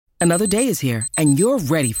Another day is here, and you're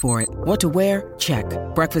ready for it. What to wear? Check.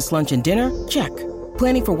 Breakfast, lunch, and dinner? Check.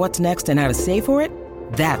 Planning for what's next and how to save for it?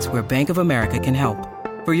 That's where Bank of America can help.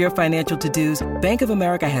 For your financial to-dos, Bank of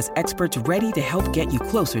America has experts ready to help get you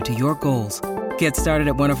closer to your goals. Get started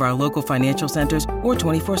at one of our local financial centers or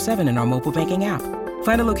 24/7 in our mobile banking app.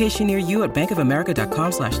 Find a location near you at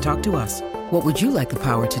bankofamerica.com/talktous. What would you like the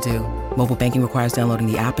power to do? Mobile banking requires downloading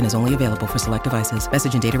the app and is only available for select devices.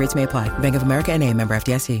 Message and data rates may apply. Bank of America N.A., member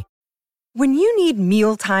FDIC. When you need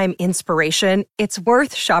mealtime inspiration, it's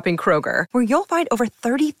worth shopping Kroger, where you'll find over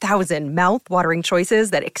 30,000 mouth-watering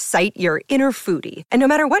choices that excite your inner foodie. And no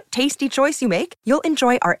matter what tasty choice you make, you'll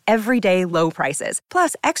enjoy our everyday low prices,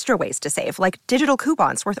 plus extra ways to save, like digital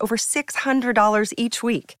coupons worth over $600 each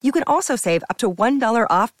week. You can also save up to $1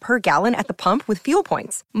 off per gallon at the pump with fuel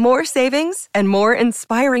points. More savings and more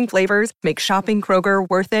inspiring flavors make shopping Kroger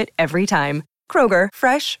worth it every time. Kroger,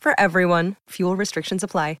 fresh for everyone. Fuel restrictions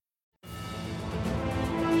apply.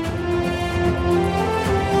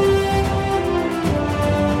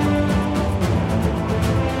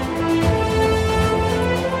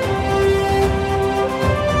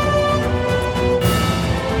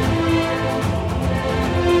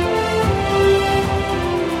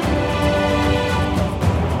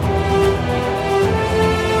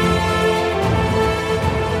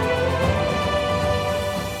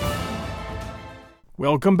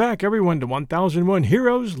 Welcome back, everyone, to 1001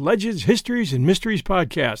 Heroes, Legends, Histories, and Mysteries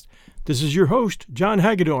podcast. This is your host, John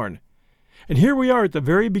Hagedorn. And here we are at the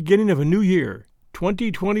very beginning of a new year,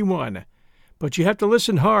 2021. But you have to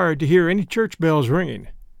listen hard to hear any church bells ringing.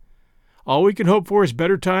 All we can hope for is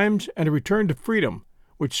better times and a return to freedom,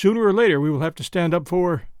 which sooner or later we will have to stand up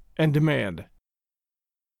for and demand.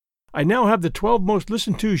 I now have the 12 most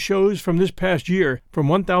listened to shows from this past year from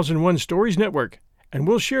 1001 Stories Network, and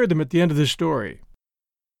we'll share them at the end of this story.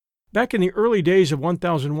 Back in the early days of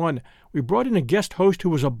 1001, we brought in a guest host who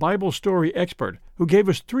was a Bible story expert who gave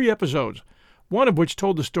us 3 episodes, one of which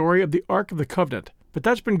told the story of the Ark of the Covenant, but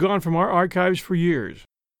that's been gone from our archives for years.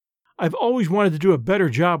 I've always wanted to do a better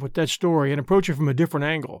job with that story and approach it from a different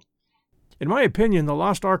angle. In my opinion, the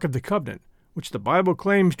lost Ark of the Covenant, which the Bible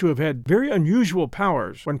claims to have had very unusual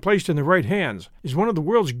powers when placed in the right hands, is one of the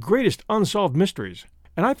world's greatest unsolved mysteries.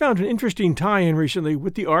 And I found an interesting tie-in recently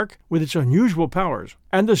with the Ark, with its unusual powers,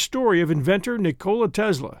 and the story of inventor Nikola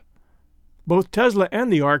Tesla. Both Tesla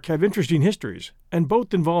and the Ark have interesting histories, and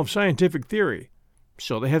both involve scientific theory,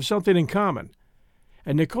 so they have something in common.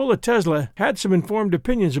 And Nikola Tesla had some informed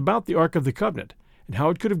opinions about the Ark of the Covenant, and how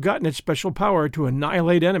it could have gotten its special power to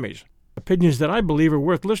annihilate enemies, opinions that I believe are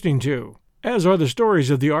worth listening to, as are the stories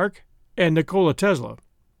of the Ark and Nikola Tesla.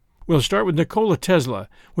 We'll start with Nikola Tesla,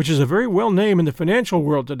 which is a very well name in the financial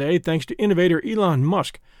world today thanks to innovator Elon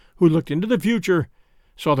Musk, who looked into the future,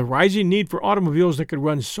 saw the rising need for automobiles that could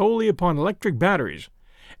run solely upon electric batteries,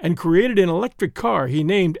 and created an electric car he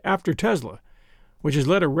named after Tesla, which has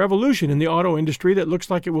led a revolution in the auto industry that looks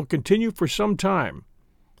like it will continue for some time.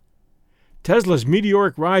 Tesla's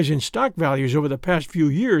meteoric rise in stock values over the past few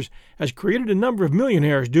years has created a number of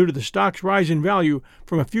millionaires due to the stock's rise in value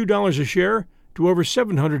from a few dollars a share to over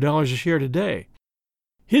 $700 a share today.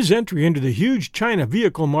 His entry into the huge China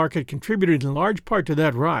vehicle market contributed in large part to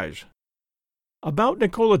that rise. About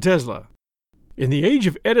Nikola Tesla. In the age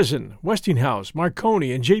of Edison, Westinghouse,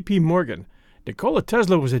 Marconi, and J.P. Morgan, Nikola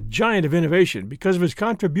Tesla was a giant of innovation because of his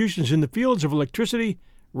contributions in the fields of electricity,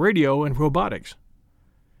 radio, and robotics.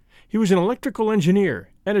 He was an electrical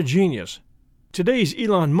engineer and a genius. Today's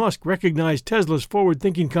Elon Musk recognized Tesla's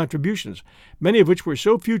forward-thinking contributions, many of which were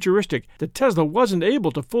so futuristic that Tesla wasn't able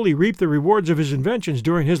to fully reap the rewards of his inventions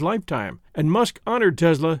during his lifetime, and Musk honored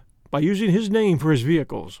Tesla by using his name for his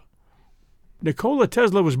vehicles. Nikola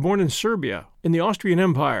Tesla was born in Serbia, in the Austrian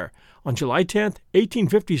Empire, on July 10,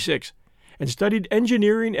 1856, and studied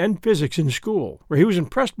engineering and physics in school, where he was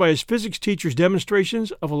impressed by his physics teacher's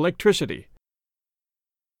demonstrations of electricity.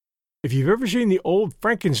 If you've ever seen the old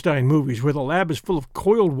Frankenstein movies where the lab is full of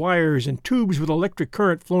coiled wires and tubes with electric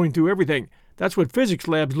current flowing through everything, that's what physics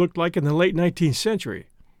labs looked like in the late 19th century.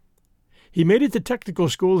 He made it to technical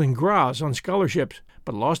school in Graz on scholarships,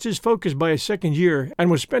 but lost his focus by his second year and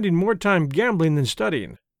was spending more time gambling than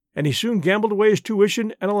studying, and he soon gambled away his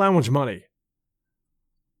tuition and allowance money.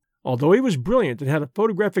 Although he was brilliant and had a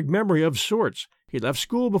photographic memory of sorts, he left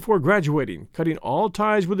school before graduating, cutting all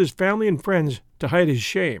ties with his family and friends to hide his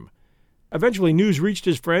shame. Eventually, news reached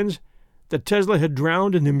his friends that Tesla had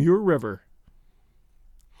drowned in the Muir River.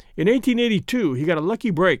 In 1882, he got a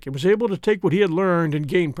lucky break and was able to take what he had learned and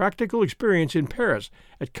gain practical experience in Paris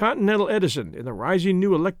at Continental Edison in the rising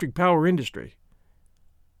new electric power industry.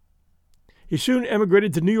 He soon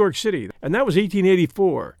emigrated to New York City, and that was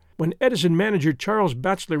 1884, when Edison manager Charles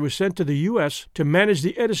Batchelor was sent to the U.S. to manage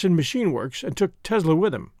the Edison Machine Works and took Tesla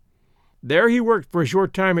with him. There he worked for a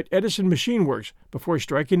short time at Edison Machine Works before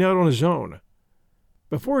striking out on his own.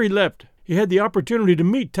 Before he left, he had the opportunity to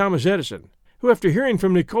meet Thomas Edison, who, after hearing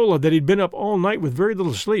from Nikola that he'd been up all night with very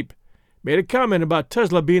little sleep, made a comment about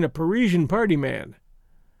Tesla being a Parisian party man.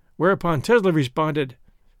 Whereupon Tesla responded,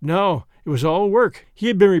 "No, it was all work. He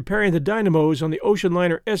had been repairing the dynamos on the ocean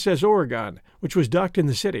liner SS Oregon, which was docked in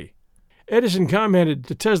the city." Edison commented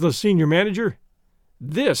to Tesla's senior manager,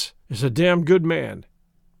 "This is a damn good man."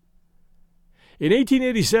 In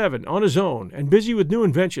 1887, on his own and busy with new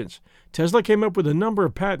inventions, Tesla came up with a number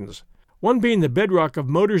of patents, one being the bedrock of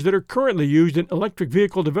motors that are currently used in electric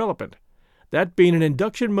vehicle development, that being an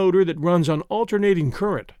induction motor that runs on alternating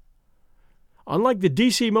current. Unlike the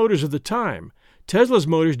DC motors of the time, Tesla's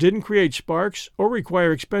motors didn't create sparks or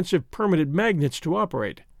require expensive permanent magnets to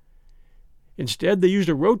operate. Instead, they used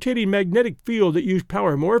a rotating magnetic field that used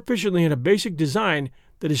power more efficiently in a basic design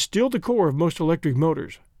that is still the core of most electric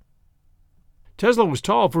motors. Tesla was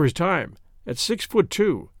tall for his time, at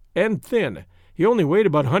 6'2", and thin. He only weighed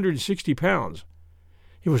about 160 pounds.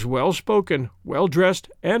 He was well-spoken,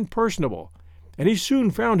 well-dressed, and personable, and he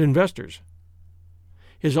soon found investors.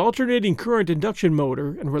 His alternating current induction motor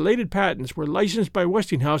and related patents were licensed by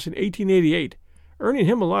Westinghouse in 1888, earning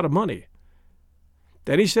him a lot of money.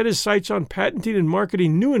 Then he set his sights on patenting and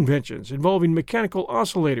marketing new inventions involving mechanical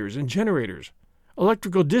oscillators and generators,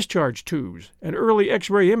 electrical discharge tubes, and early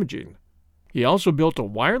X-ray imaging. He also built a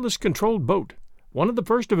wireless-controlled boat, one of the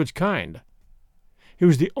first of its kind. He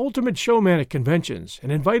was the ultimate showman at conventions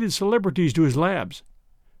and invited celebrities to his labs.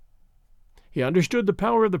 He understood the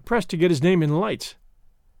power of the press to get his name in lights.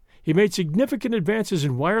 He made significant advances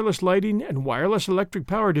in wireless lighting and wireless electric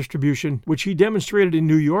power distribution, which he demonstrated in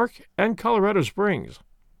New York and Colorado Springs.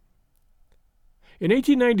 In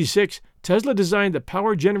 1896, Tesla designed the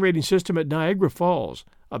power generating system at Niagara Falls,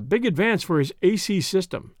 a big advance for his AC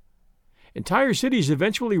system. Entire cities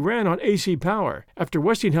eventually ran on AC power after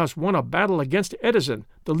Westinghouse won a battle against Edison,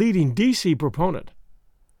 the leading DC proponent.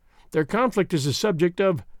 Their conflict is the subject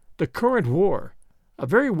of The Current War, a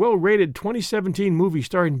very well-rated 2017 movie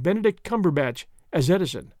starring Benedict Cumberbatch as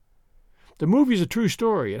Edison. The movie is a true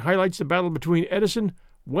story and highlights the battle between Edison,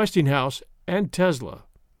 Westinghouse, and Tesla.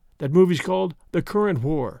 That movie's called The Current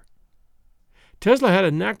War. Tesla had a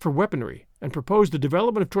knack for weaponry and proposed the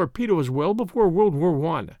development of torpedoes well before World War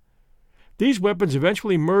I. These weapons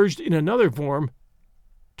eventually merged in another form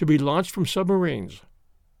to be launched from submarines.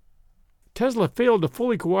 Tesla failed to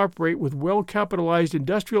fully cooperate with well-capitalized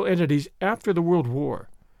industrial entities after the World War.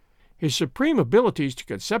 His supreme abilities to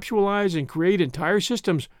conceptualize and create entire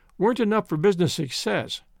systems weren't enough for business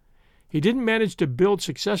success. He didn't manage to build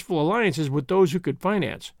successful alliances with those who could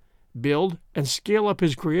finance, build, and scale up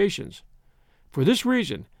his creations. For this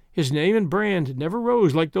reason, his name and brand never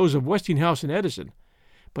rose like those of Westinghouse and Edison,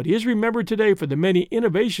 but he is remembered today for the many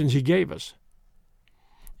innovations he gave us.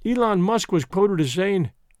 Elon Musk was quoted as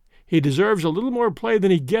saying, "He deserves a little more play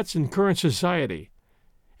than he gets in current society,"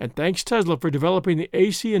 and thanks Tesla for developing the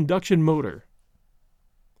AC induction motor.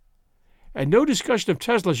 And no discussion of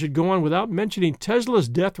Tesla should go on without mentioning Tesla's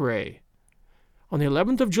death ray. On the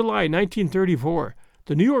 11th of July, 1934,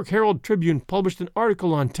 the New York Herald Tribune published an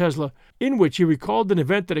article on Tesla in which he recalled an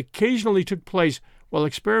event that occasionally took place while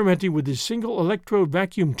experimenting with his single-electrode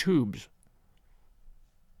vacuum tubes.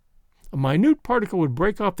 A minute particle would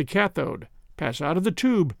break off the cathode, pass out of the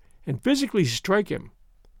tube, and physically strike him.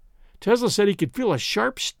 Tesla said he could feel a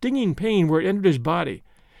sharp, stinging pain where it entered his body,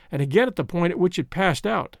 and again at the point at which it passed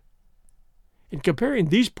out. In comparing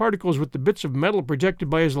these particles with the bits of metal projected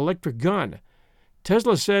by his electric gun,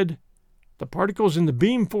 Tesla said, "The particles in the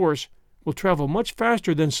beam force will travel much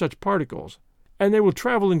faster than such particles, and they will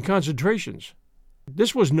travel in concentrations."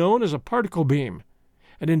 This was known as a particle beam,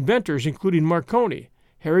 and inventors including Marconi,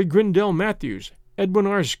 Harry Grindell Matthews, Edwin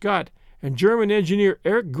R. Scott, and German engineer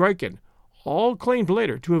Erich Greichen all claimed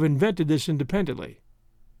later to have invented this independently.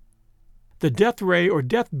 The death ray or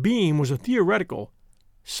death beam was a theoretical,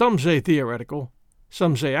 some say theoretical,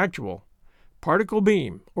 some say actual, particle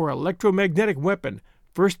beam or electromagnetic weapon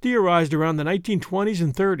first theorized around the 1920s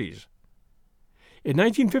and 30s. In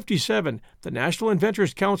 1957, the National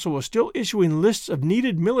Inventors Council was still issuing lists of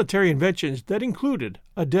needed military inventions that included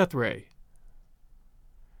a death ray.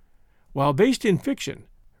 While based in fiction,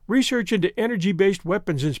 research into energy-based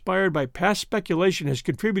weapons inspired by past speculation has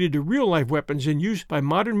contributed to real-life weapons in use by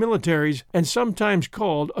modern militaries and sometimes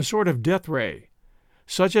called a sort of death ray,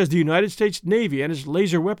 such as the United States Navy and its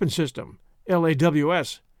Laser Weapon System,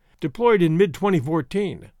 LAWS, deployed in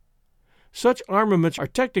mid-2014. Such armaments are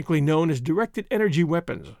technically known as directed energy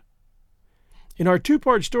weapons, In our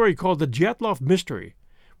two-part story called The Dyatlov Mystery,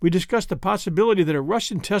 we discussed the possibility that a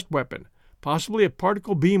Russian test weapon, possibly a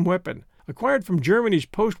particle beam weapon, acquired from Germany's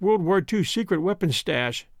post-World War II secret weapons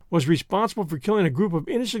stash, was responsible for killing a group of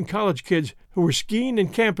innocent college kids who were skiing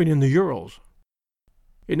and camping in the Urals.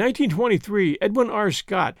 In 1923, Edwin R.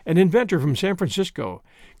 Scott, an inventor from San Francisco,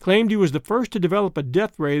 claimed he was the first to develop a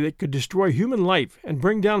death ray that could destroy human life and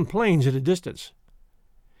bring down planes at a distance.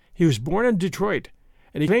 He was born in Detroit,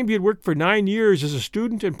 and he claimed he had worked for 9 years as a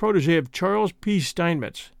student and protege of Charles P.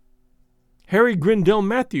 Steinmetz. Harry Grindell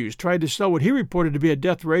Matthews tried to sell what he reported to be a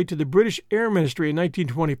death ray to the British Air Ministry in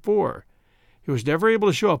 1924. He was never able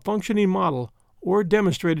to show a functioning model or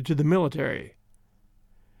demonstrate it to the military.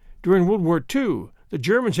 During World War II, the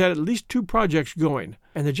Germans had at least 2 projects going,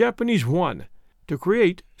 and the Japanese one, to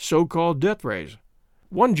create so-called death rays.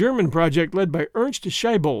 One German project led by Ernst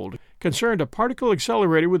Scheibold concerned a particle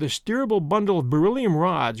accelerator with a steerable bundle of beryllium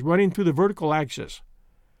rods running through the vertical axis.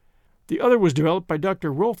 The other was developed by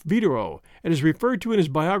Dr. Rolf Wiederow and is referred to in his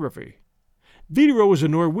biography. Wiederow was a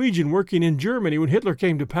Norwegian working in Germany when Hitler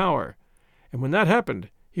came to power, and when that happened,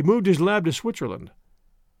 he moved his lab to Switzerland.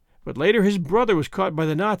 But later his brother was caught by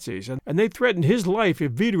the Nazis, and they threatened his life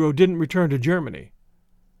if Wiederow didn't return to Germany.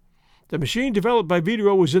 The machine developed by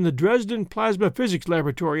Wiederow was in the Dresden Plasma Physics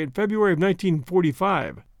Laboratory in February of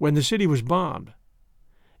 1945, when the city was bombed.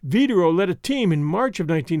 Wiederow led a team in March of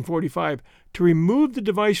 1945 to remove the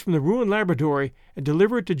device from the ruined laboratory and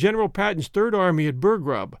deliver it to General Patton's Third Army at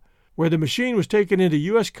Bergrub, where the machine was taken into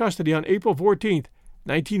U.S. custody on April 14,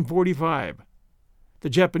 1945. The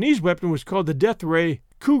Japanese weapon was called the death ray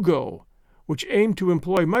Kugo, which aimed to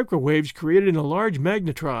employ microwaves created in a large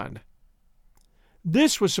magnetron.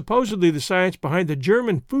 This was supposedly the science behind the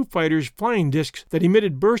German Foo Fighters flying discs that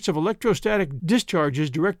emitted bursts of electrostatic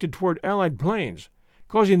discharges directed toward Allied planes,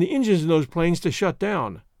 causing the engines in those planes to shut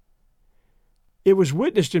down. It was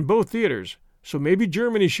witnessed in both theaters, so maybe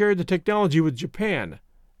Germany shared the technology with Japan.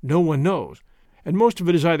 No one knows, and most of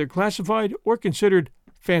it is either classified or considered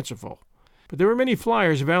fanciful. But there were many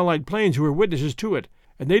flyers of Allied planes who were witnesses to it,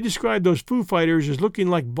 and they described those Foo Fighters as looking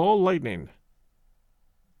like ball lightning.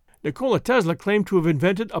 Nikola Tesla claimed to have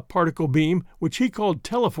invented a particle beam, which he called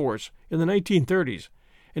Teleforce, in the 1930s,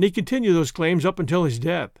 and he continued those claims up until his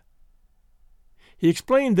death. He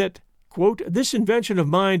explained that, quote, "This invention of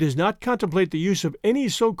mine does not contemplate the use of any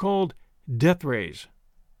so-called death rays.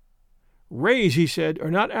 Rays," he said,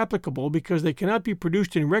 "are not applicable because they cannot be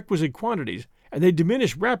produced in requisite quantities, and they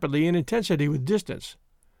diminish rapidly in intensity with distance.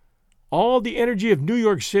 All the energy of New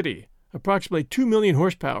York City, approximately 2 million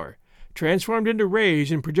horsepower, transformed into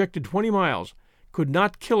rays and projected 20 miles, could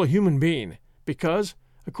not kill a human being, because,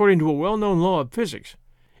 according to a well-known law of physics,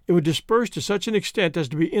 it would disperse to such an extent as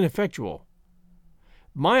to be ineffectual.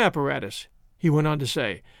 My apparatus," he went on to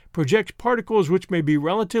say, "projects particles which may be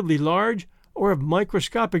relatively large or of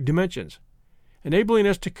microscopic dimensions, enabling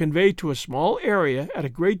us to convey to a small area at a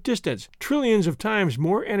great distance trillions of times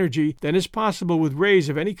more energy than is possible with rays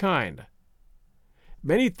of any kind.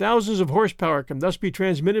 Many thousands of horsepower can thus be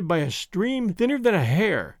transmitted by a stream thinner than a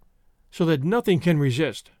hair, so that nothing can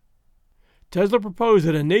resist." Tesla proposed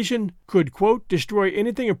that a nation could, quote, "destroy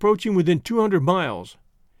anything approaching within 200 miles,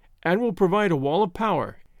 and will provide a wall of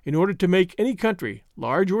power in order to make any country,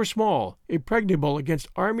 large or small, impregnable against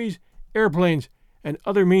armies, airplanes, and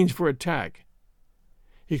other means for attack."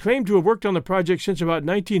 He claimed to have worked on the project since about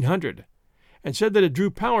 1900, and said that it drew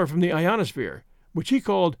power from the ionosphere, which he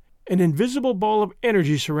called an invisible ball of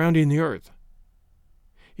energy surrounding the Earth.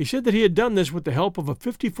 He said that he had done this with the help of a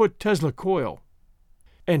 50-foot Tesla coil.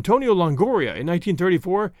 Antonio Longoria, in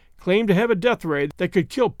 1934, claimed to have a death ray that could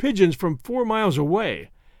kill pigeons from 4 miles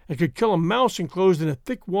away, and could kill a mouse enclosed in a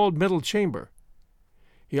thick-walled metal chamber.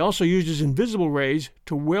 He also used his invisible rays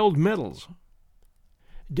to weld metals.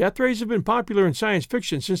 Death rays have been popular in science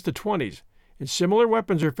fiction since the 1920s, and similar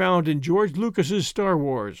weapons are found in George Lucas's Star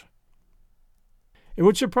Wars. It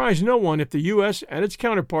would surprise no one if the U.S. and its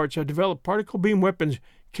counterparts have developed particle beam weapons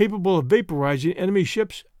capable of vaporizing enemy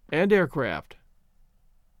ships and aircraft.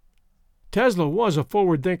 Tesla was a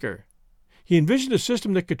forward thinker. He envisioned a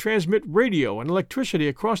system that could transmit radio and electricity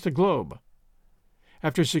across the globe.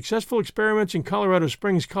 After successful experiments in Colorado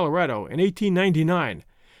Springs, Colorado, in 1899,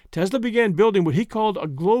 Tesla began building what he called a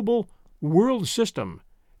global world system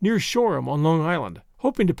near Shoreham on Long Island,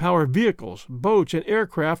 hoping to power vehicles, boats, and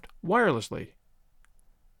aircraft wirelessly.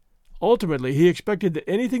 Ultimately, he expected that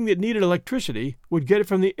anything that needed electricity would get it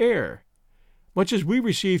from the air, much as we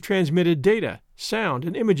receive transmitted data, sound,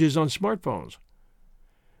 and images on smartphones.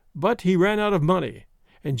 But he ran out of money,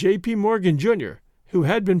 and J.P. Morgan, Jr., who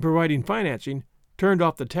had been providing financing, turned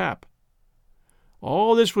off the tap.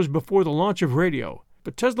 All this was before the launch of radio,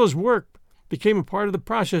 but Tesla's work became a part of the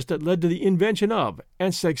process that led to the invention of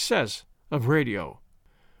and success of radio.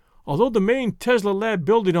 Although the main Tesla lab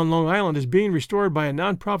building on Long Island is being restored by a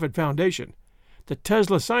nonprofit foundation, the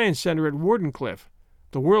Tesla Science Center at Wardenclyffe,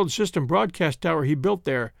 the World System broadcast tower he built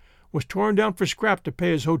there, was torn down for scrap to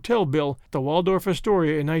pay his hotel bill at the Waldorf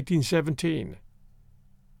Astoria in 1917.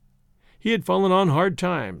 He had fallen on hard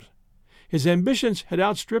times. His ambitions had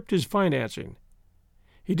outstripped his financing.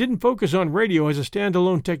 He didn't focus on radio as a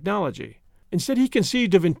standalone technology. Instead, he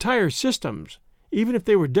conceived of entire systems, even if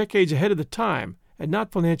they were decades ahead of the time and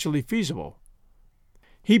not financially feasible.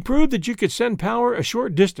 He proved that you could send power a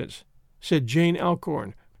short distance, said Jane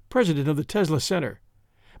Alcorn, president of the Tesla Center.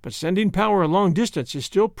 But sending power a long distance is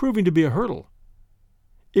still proving to be a hurdle.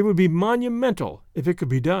 It would be monumental if it could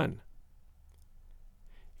be done.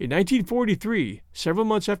 In 1943, several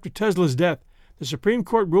months after Tesla's death, the Supreme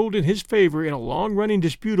Court ruled in his favor in a long-running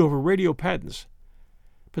dispute over radio patents.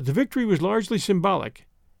 But the victory was largely symbolic,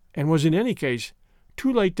 and was in any case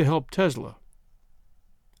too late to help Tesla.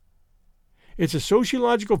 It's a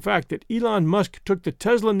sociological fact that Elon Musk took the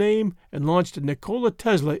Tesla name and launched Nikola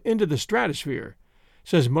Tesla into the stratosphere,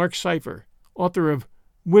 says Mark Seifer, author of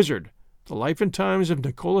Wizard, The Life and Times of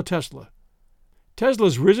Nikola Tesla.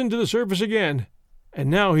 Tesla's risen to the surface again, and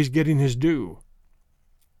now he's getting his due.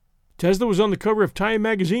 Tesla was on the cover of Time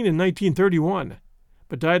magazine in 1931,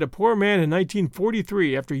 but died a poor man in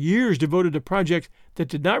 1943 after years devoted to projects that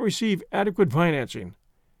did not receive adequate financing.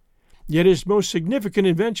 Yet his most significant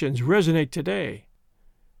inventions resonate today.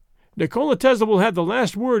 Nikola Tesla will have the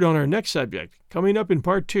last word on our next subject, coming up in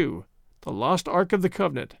Part 2, the Lost Ark of the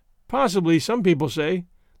Covenant, possibly, some people say,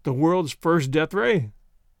 the world's first death ray.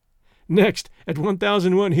 Next, at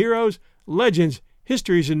 1001 Heroes, Legends,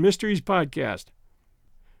 Histories, and Mysteries podcast.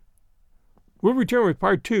 We'll return with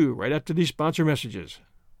Part 2 right after these sponsor messages.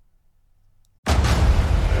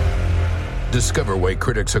 Discover why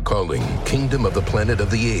critics are calling Kingdom of the Planet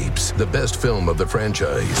of the Apes the best film of the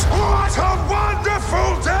franchise. What a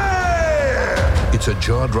wonderful day! It's a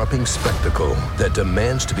jaw-dropping spectacle that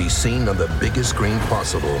demands to be seen on the biggest screen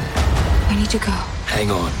possible. I need to go.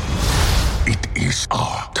 Hang on. It is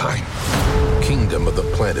our time. Kingdom of the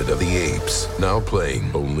Planet of the Apes. Now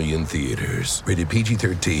playing only in theaters. Rated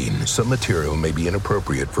PG-13. Some material may be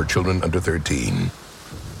inappropriate for children under 13.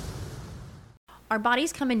 Our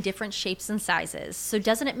bodies come in different shapes and sizes, so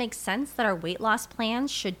doesn't it make sense that our weight loss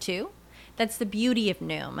plans should too? That's the beauty of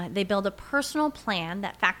Noom. They build a personal plan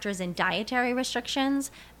that factors in dietary restrictions,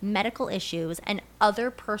 medical issues, and other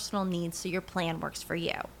personal needs so your plan works for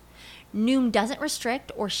you. Noom doesn't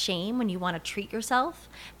restrict or shame when you want to treat yourself.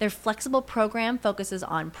 Their flexible program focuses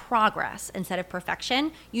on progress instead of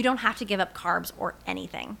perfection. You don't have to give up carbs or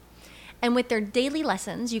anything. And with their daily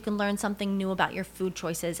lessons, you can learn something new about your food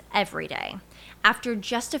choices every day. After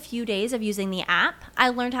just a few days of using the app, I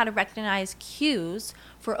learned how to recognize cues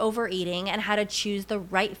for overeating and how to choose the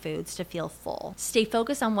right foods to feel full. Stay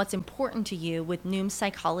focused on what's important to you with Noom's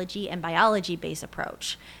psychology and biology-based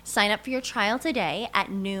approach. Sign up for your trial today at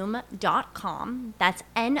Noom.com. That's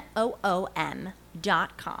Noom.com.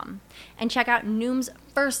 And check out Noom's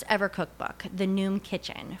first ever cookbook, The Noom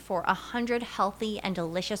Kitchen, for 100 healthy and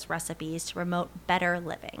delicious recipes to promote better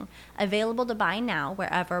living. Available to buy now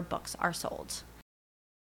wherever books are sold.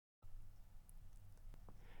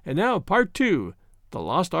 And now, Part 2, The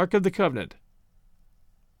Lost Ark of the Covenant.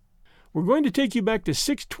 We're going to take you back to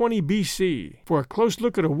 620 BC for a close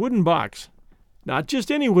look at a wooden box. Not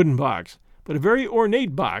just any wooden box, but a very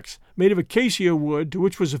ornate box made of acacia wood to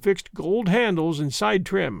which was affixed gold handles and side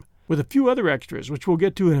trim, with a few other extras, which we'll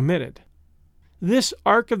get to in a minute. This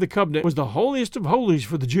Ark of the Covenant was the holiest of holies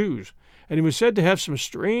for the Jews, and it was said to have some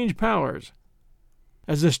strange powers.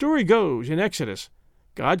 As the story goes, in Exodus,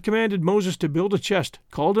 God commanded Moses to build a chest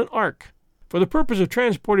called an ark, for the purpose of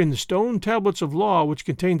transporting the stone tablets of law which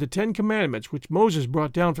contained the 10 Commandments which Moses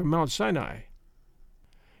brought down from Mount Sinai.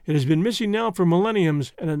 It has been missing now for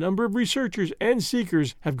millenniums, and a number of researchers and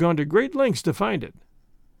seekers have gone to great lengths to find it.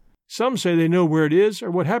 Some say they know where it is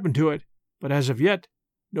or what happened to it, but as of yet,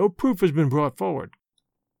 no proof has been brought forward.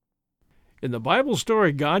 In the Bible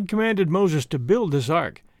story, God commanded Moses to build this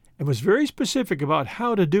ark, and was very specific about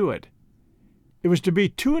how to do it. It was to be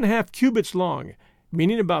 2.5 cubits long,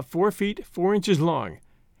 meaning about 4 feet 4 inches long,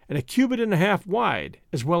 and 1.5 cubits wide,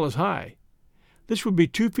 as well as high. This would be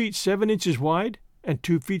 2 feet 7 inches wide and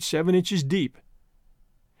 2 feet 7 inches deep.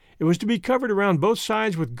 It was to be covered around both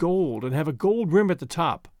sides with gold and have a gold rim at the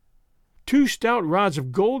top. 2 stout rods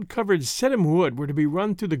of gold-covered sedum wood were to be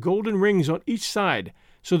run through the golden rings on each side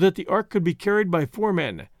so that the ark could be carried by 4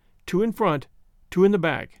 men, 2 in front, 2 in the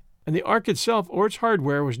back. and the ark itself or its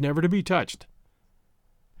hardware was never to be touched.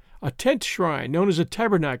 A tent shrine known as a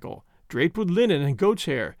tabernacle, draped with linen and goat's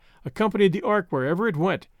hair, accompanied the ark wherever it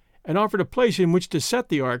went, and offered a place in which to set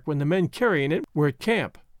the ark when the men carrying it were at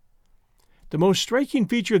camp. The most striking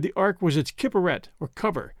feature of the ark was its kipporet, or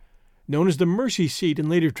cover, known as the mercy seat in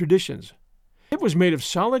later traditions. It was made of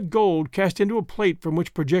solid gold cast into a plate from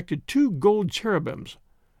which projected 2 gold cherubims.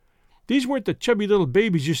 These weren't the chubby little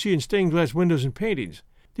babies you see in stained glass windows and paintings.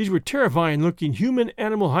 These were terrifying-looking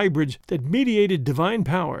human-animal hybrids that mediated divine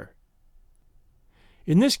power.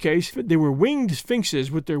 In this case, they were winged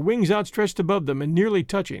sphinxes with their wings outstretched above them and nearly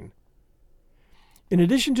touching. In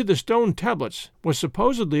addition to the stone tablets was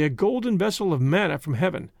supposedly a golden vessel of manna from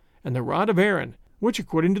heaven, and the rod of Aaron, which,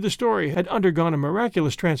 according to the story, had undergone a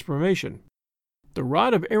miraculous transformation. The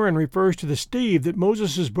rod of Aaron refers to the stave that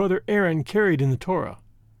Moses' brother Aaron carried in the Torah.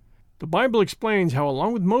 The Bible explains how,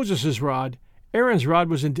 along with Moses' rod, Aaron's rod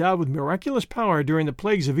was endowed with miraculous power during the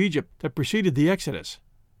plagues of Egypt that preceded the Exodus.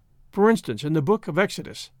 For instance, in the book of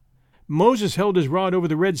Exodus, Moses held his rod over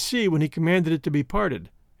the Red Sea when he commanded it to be parted,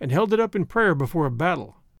 and held it up in prayer before a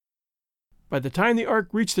battle. By the time the ark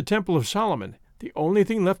reached the Temple of Solomon, the only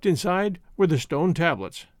thing left inside were the stone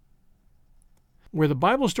tablets. Where the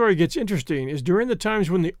Bible story gets interesting is during the times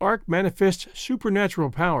when the ark manifests supernatural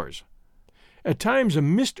powers. At times a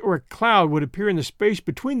mist or a cloud would appear in the space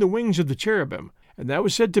between the wings of the cherubim, and that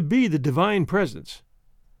was said to be the divine presence.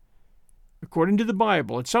 According to the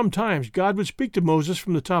Bible, at some times God would speak to Moses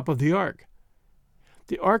from the top of the ark.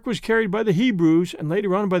 The ark was carried by the Hebrews and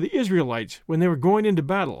later on by the Israelites when they were going into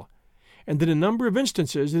battle, and in a number of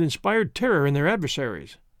instances it inspired terror in their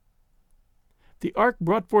adversaries. The ark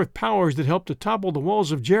brought forth powers that helped to topple the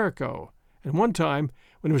walls of Jericho, and one time,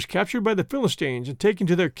 when it was captured by the Philistines and taken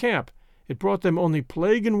to their camp, it brought them only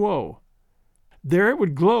plague and woe. There it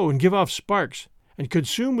would glow and give off sparks, and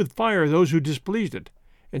consume with fire those who displeased it,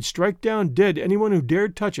 and strike down dead anyone who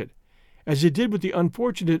dared touch it, as it did with the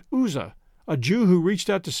unfortunate Uzzah, a Jew who reached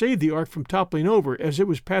out to save the ark from toppling over as it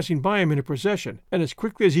was passing by him in a procession, and as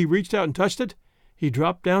quickly as he reached out and touched it, he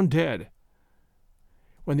dropped down dead.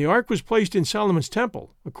 When the ark was placed in Solomon's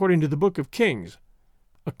temple, according to the book of Kings,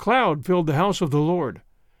 a cloud filled the house of the Lord,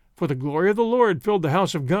 for the glory of the Lord filled the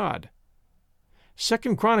house of God.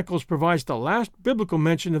 2 Chronicles provides the last biblical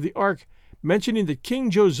mention of the ark, mentioning that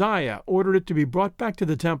King Josiah ordered it to be brought back to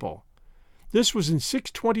the temple. This was in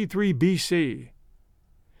 623 B.C.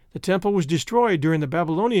 The temple was destroyed during the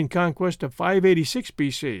Babylonian conquest of 586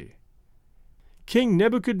 B.C. King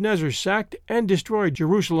Nebuchadnezzar sacked and destroyed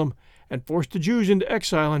Jerusalem and forced the Jews into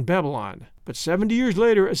exile in Babylon. But 70 years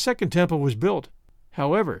later, a second temple was built.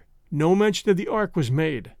 However, no mention of the ark was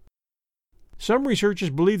made. Some researchers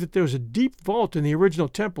believe that there was a deep vault in the original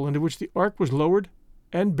temple into which the ark was lowered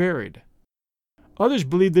and buried. Others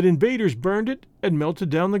believe that invaders burned it and melted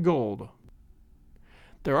down the gold.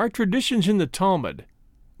 There are traditions in the Talmud,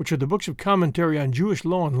 which are the books of commentary on Jewish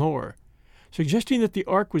law and lore, suggesting that the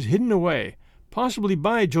ark was hidden away, possibly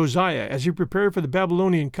by Josiah as he prepared for the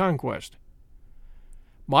Babylonian conquest.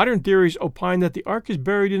 Modern theories opine that the ark is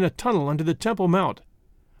buried in a tunnel under the Temple Mount,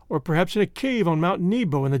 or perhaps in a cave on Mount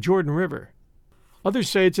Nebo in the Jordan River. Others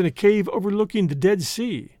say it's in a cave overlooking the Dead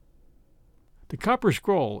Sea. The Copper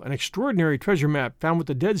Scroll, an extraordinary treasure map found with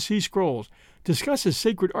the Dead Sea Scrolls, discusses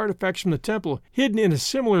sacred artifacts from the temple hidden in a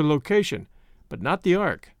similar location, but not the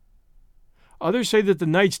ark. Others say that the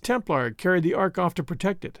Knights Templar carried the ark off to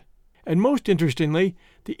protect it. And most interestingly,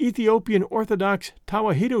 the Ethiopian Orthodox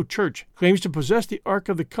Tawahedo Church claims to possess the Ark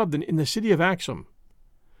of the Covenant in the city of Axum.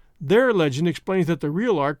 Their legend explains that the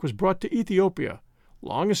real ark was brought to Ethiopia,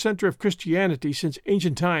 long a center of Christianity since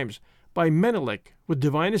ancient times, by Menelik with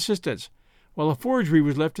divine assistance, while a forgery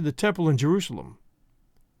was left in the temple in Jerusalem.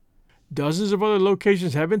 Dozens of other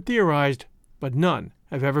locations have been theorized, but none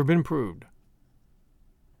have ever been proved.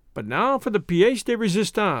 But now for the pièce de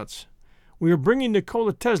résistance. We are bringing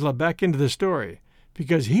Nikola Tesla back into the story,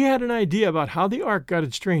 because he had an idea about how the ark got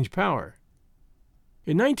its strange power.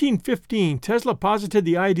 In 1915, Tesla posited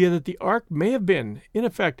the idea that the ark may have been, in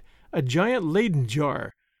effect, a giant Leyden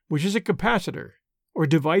jar, which is a capacitor, or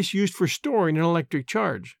device used for storing an electric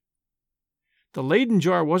charge. The Leyden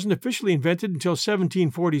jar wasn't officially invented until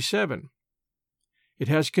 1747. It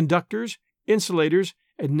has conductors, insulators,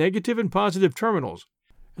 and negative and positive terminals,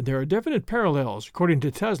 and there are definite parallels, according to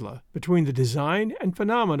Tesla, between the design and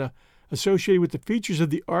phenomena associated with the features of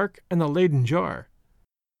the ark and the Leyden jar.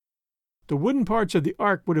 The wooden parts of the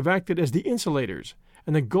ark would have acted as the insulators,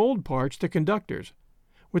 and the gold parts the conductors,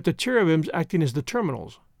 with the cherubims acting as the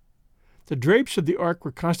terminals. The drapes of the ark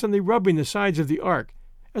were constantly rubbing the sides of the ark,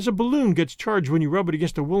 as a balloon gets charged when you rub it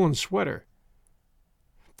against a woolen sweater.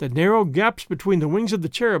 The narrow gaps between the wings of the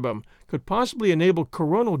cherubim could possibly enable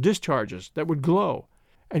coronal discharges that would glow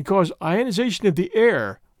and cause ionization of the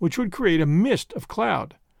air, which would create a mist of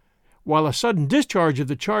cloud, while a sudden discharge of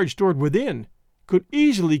the charge stored within could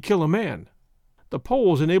easily kill a man. The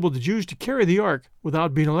poles enabled the Jews to carry the ark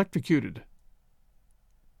without being electrocuted.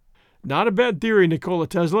 Not a bad theory, Nikola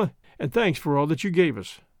Tesla, and thanks for all that you gave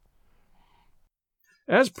us.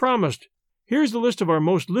 As promised, here's the list of our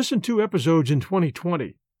most listened to episodes in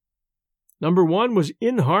 2020. Number 1 was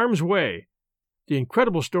In Harm's Way, the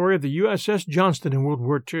incredible story of the USS Johnston in World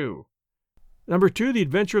War II. Number 2, The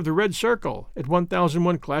Adventure of the Red Circle at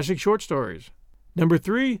 1001 Classic Short Stories. Number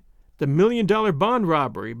 3, The $1 Million Bond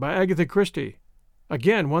Robbery by Agatha Christie.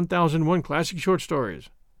 Again, 1001 Classic Short Stories.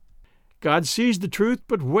 God Sees the Truth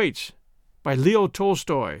But Waits by Leo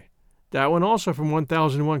Tolstoy. That one also from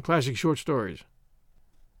 1001 Classic Short Stories.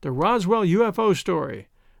 The Roswell UFO Story.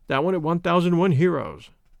 That one at 1001 Heroes.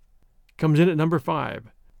 Comes in at number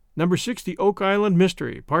 5. Number 6, The Oak Island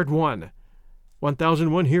Mystery, Part 1,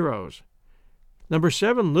 1001 Heroes. Number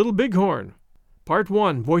 7, Little Bighorn, Part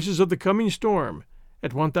 1, Voices of the Coming Storm,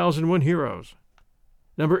 at 1001 Heroes.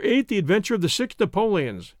 Number 8, The Adventure of the Six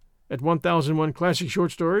Napoleons, at 1001 Classic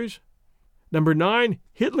Short Stories. Number 9,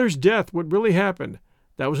 Hitler's Death, What Really Happened.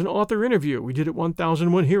 That was an author interview we did at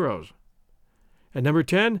 1001 Heroes. And number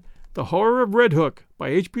 10, The Horror of Red Hook by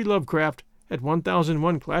H.P. Lovecraft, at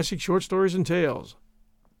 1001 Classic Short Stories and Tales.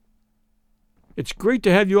 It's great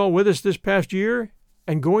to have you all with us this past year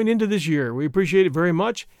and going into this year. We appreciate it very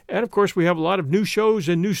much, and of course we have a lot of new shows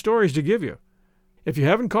and new stories to give you. If you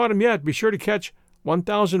haven't caught them yet, be sure to catch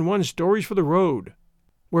 1001 Stories for the Road,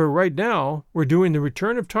 where right now we're doing The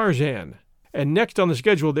Return of Tarzan, and next on the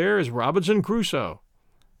schedule there is Robinson Crusoe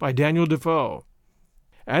by Daniel Defoe.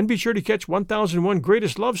 And be sure to catch 1001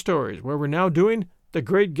 Greatest Love Stories, where we're now doing The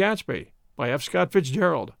Great Gatsby by F. Scott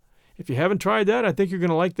Fitzgerald. If you haven't tried that, I think you're going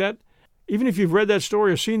to like that, even if you've read that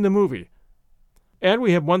story or seen the movie. And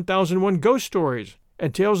we have 1001 Ghost Stories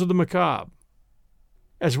and Tales of the Macabre,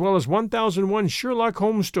 as well as 1001 Sherlock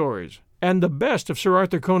Holmes stories and the best of Sir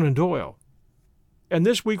Arthur Conan Doyle. And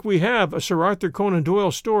this week we have a Sir Arthur Conan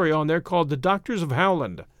Doyle story on there called The Doctors of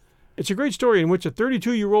Howland. It's a great story in which a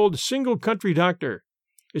 32-year-old single country doctor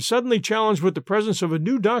is suddenly challenged with the presence of a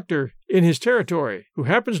new doctor in his territory who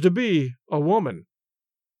happens to be a woman.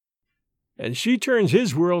 And she turns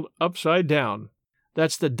his world upside down.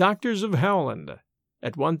 That's The Doctors of Howland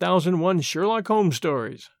at 1001 Sherlock Holmes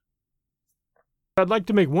Stories. I'd like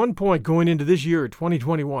to make one point going into this year,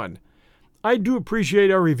 2021. I do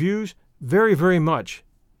appreciate our reviews very, very much.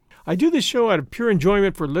 I do this show out of pure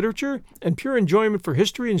enjoyment for literature and pure enjoyment for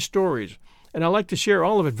history and stories, and I like to share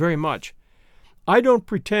all of it very much. I don't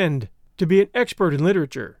pretend to be an expert in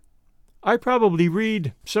literature. I probably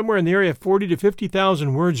read somewhere in the area of 40 to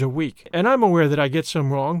 50,000 words a week, and I'm aware that I get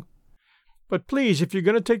some wrong. But please, if you're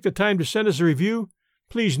going to take the time to send us a review,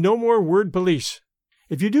 please no more word police.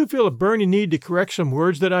 If you do feel a burning need to correct some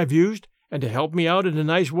words that I've used and to help me out in a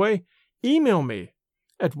nice way, email me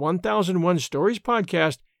at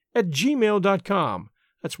 1001storiespodcast@gmail.com.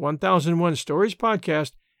 That's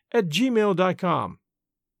 1001storiespodcast@gmail.com.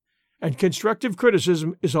 And constructive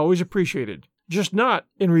criticism is always appreciated, just not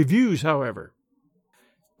in reviews, however.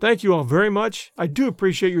 Thank you all very much. I do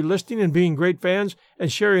appreciate your listening and being great fans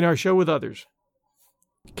and sharing our show with others.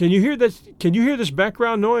 Can you hear this? Can you hear this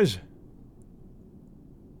background noise?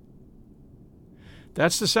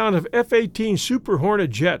 That's the sound of F-18 Super Hornet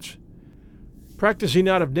jets practicing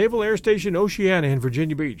out of Naval Air Station Oceana in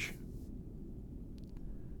Virginia Beach.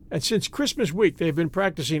 And since Christmas week, they've been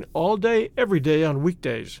practicing all day, every day on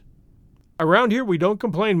weekdays. Around here, we don't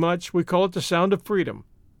complain much. We call it the sound of freedom.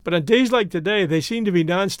 But on days like today, they seem to be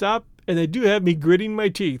nonstop, and they do have me gritting my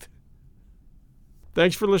teeth.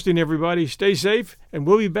 Thanks for listening, everybody. Stay safe, and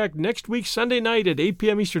we'll be back next week, Sunday night at 8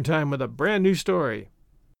 p.m. Eastern Time with a brand new story.